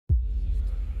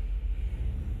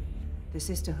The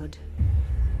sisterhood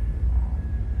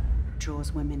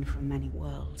draws women from many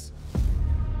worlds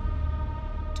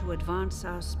to advance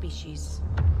our species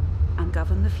and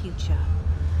govern the future.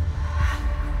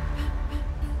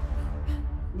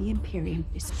 The Imperium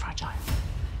is fragile.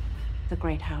 The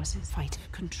great houses fight for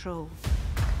control.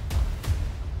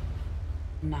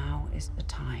 Now is the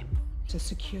time to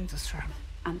secure the throne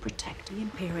and protect the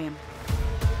Imperium.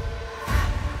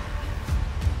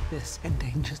 This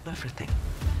endangers everything.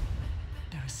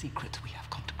 There are secrets we have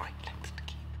gone to great lengths to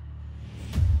keep.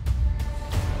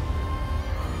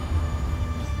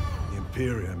 The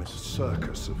Imperium is a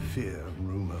circus of fear and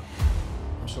rumor.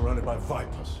 I'm surrounded by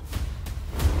vipers.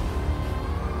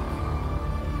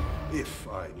 If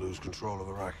I lose control of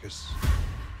Arrakis,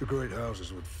 the great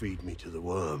houses would feed me to the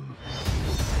worm.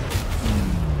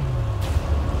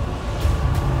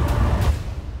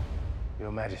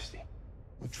 Your Majesty,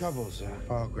 the troubles are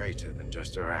far greater than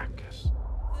just Arrakis.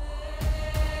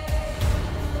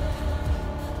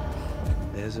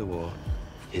 There's a war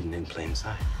hidden in plain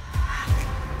sight.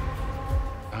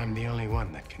 I'm the only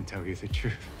one that can tell you the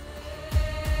truth.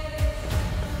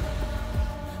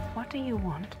 What do you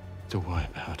want? To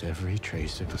wipe out every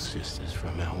trace of the sisters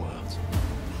from our worlds.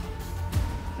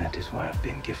 That is why I've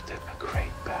been gifted a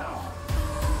great power.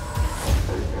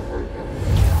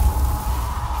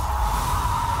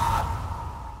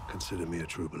 Consider me a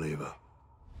true believer.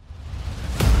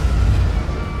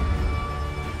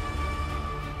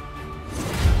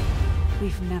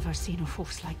 We've never seen a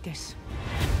force like this.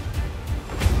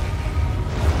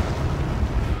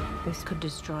 This could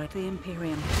destroy the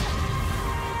Imperium.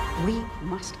 We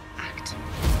must act.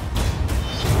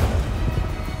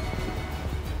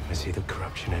 I see the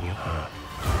corruption in your heart.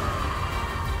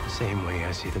 The same way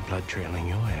I see the blood trailing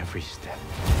your every step.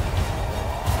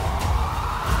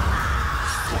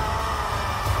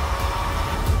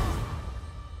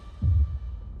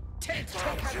 Take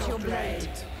out your blade.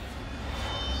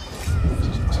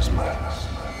 This is madness.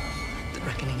 The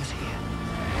reckoning is here.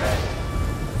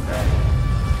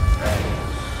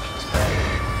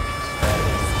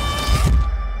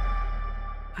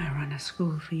 I run a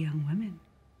school for young women.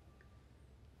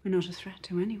 We're not a threat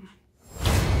to anyone.